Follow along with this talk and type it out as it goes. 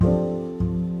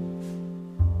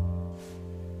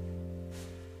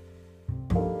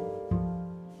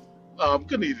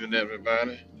Good evening,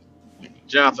 everybody.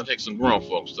 Jonathan Hickson, grown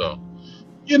folks, though.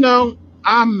 You know,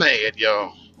 I'm mad,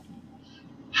 y'all.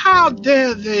 How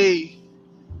dare they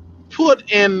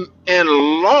put in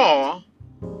law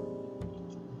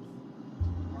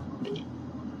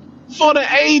for the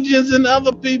agents and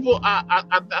other people?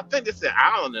 I think they say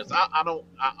islanders.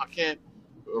 I can't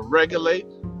regulate,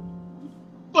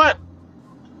 but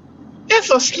it's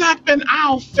a slap in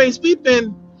our face. We've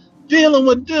been dealing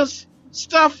with this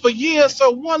stuff for years.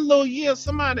 So one little year,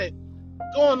 somebody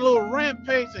go on a little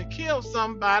rampage and kill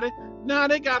somebody. Now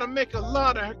they got to make a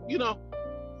lot of,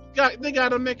 they got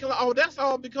to make a lot. Oh, that's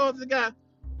all because they got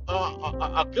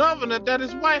a governor that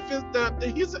his wife is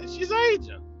she's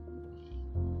agent.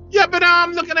 Yeah, but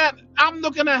I'm looking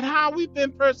at how we've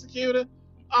been persecuted.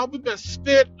 We've been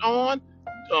spit on,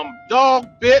 dog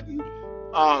bitten,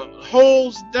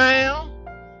 holes down,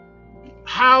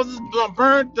 houses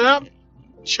burnt up,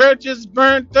 churches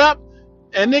burnt up,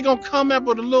 and they're gonna come up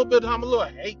with a little bit of a little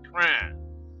hate crime.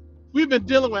 We've been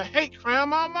dealing with hate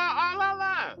crime all our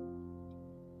lives.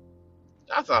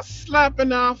 That's a slap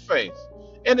in our face.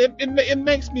 And it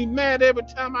makes me mad every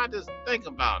time I just think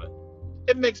about it.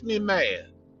 It makes me mad.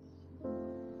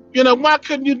 Why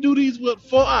couldn't you do these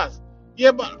for us?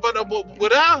 Yeah, but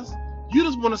with us, you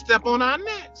just want to step on our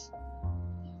necks.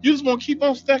 You just want to keep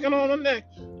on stepping on our neck.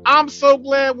 I'm so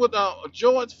glad with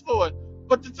George Floyd.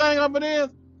 But the thing of it is,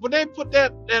 when they put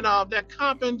that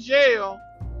cop in jail,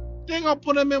 they gonna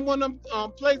put him in one of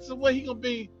them places where he gonna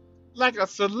be like a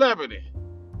celebrity.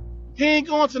 He ain't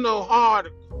going to no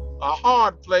hard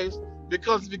place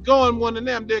because if you go in one of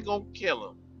them, they're gonna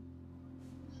kill him.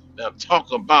 Now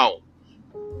talk about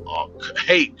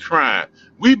hate crime.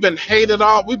 We've been hate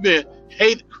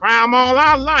crime all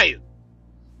our life.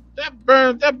 That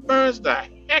burns the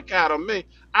heck out of me.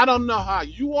 I don't know how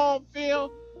you all feel,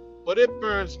 but it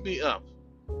burns me up.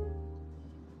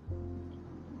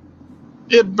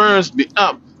 It burns me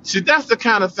up. See, that's the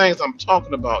kind of things I'm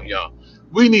talking about, y'all.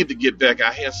 We need to get back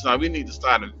out here, son. We need to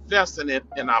start investing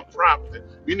in our property.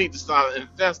 We need to start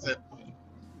investing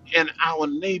in our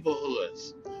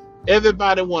neighborhoods.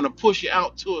 Everybody want to push you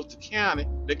out towards the county.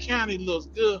 The county looks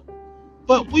good,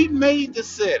 but we made the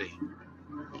city.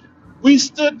 We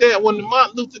stood there when the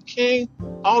Martin Luther King,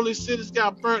 all these cities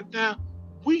got burnt down.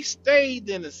 We stayed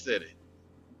in the city.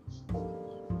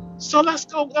 So let's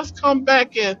go. Let's come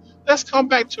back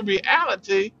to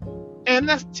reality, and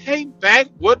let's take back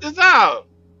what is ours.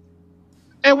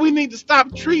 And we need to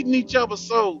stop treating each other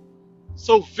so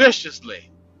viciously.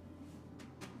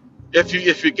 If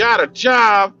you got a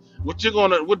job, what you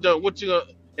gonna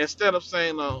instead of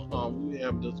saying we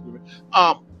have this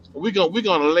we're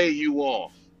gonna lay you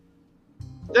off.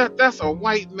 That's a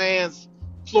white man's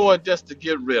ploy just to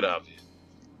get rid of you.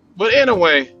 But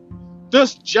anyway,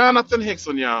 this Jonathan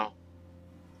Hickson, y'all,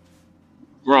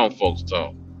 grown folks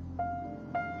talk.